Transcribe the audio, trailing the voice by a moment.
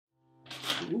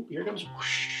Ooh, here comes.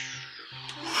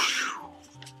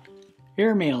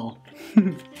 Airmail.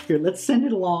 Here, let's send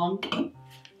it along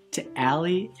to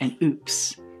Allie and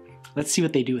Oops. Let's see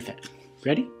what they do with it.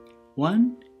 Ready?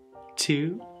 1,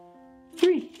 2,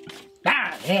 3.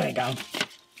 Ah, there we go.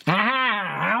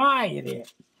 Aha, how are you there?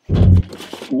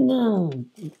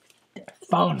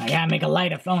 Phone, I gotta make a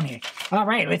lighter phone here. All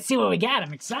right, let's see what we got.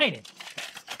 I'm excited.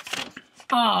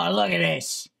 Oh, look at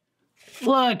this.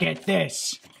 Look at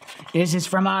this. This is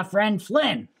from our friend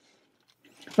Flynn.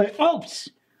 But Oops.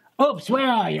 Oops, where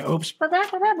are you, Oops?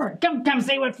 Come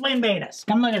see what Flynn made us.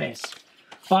 Come look at this.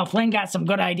 Oh, Flynn got some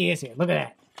good ideas here. Look at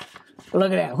that.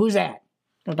 Look at that. Who's that?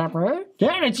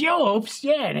 Yeah, it's you, Oops.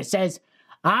 Yeah, and it says,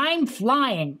 I'm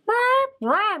flying.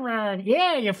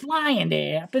 Yeah, you're flying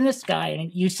there up in the sky,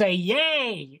 and you say,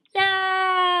 yay!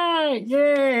 Yay!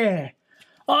 Yeah!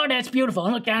 Oh, that's beautiful.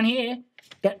 And look down here.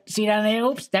 See down there,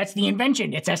 Oops? That's the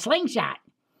invention. It's a slingshot.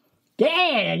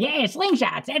 Yeah,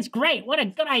 slingshots. That's great. What a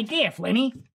good idea,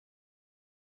 Flinny.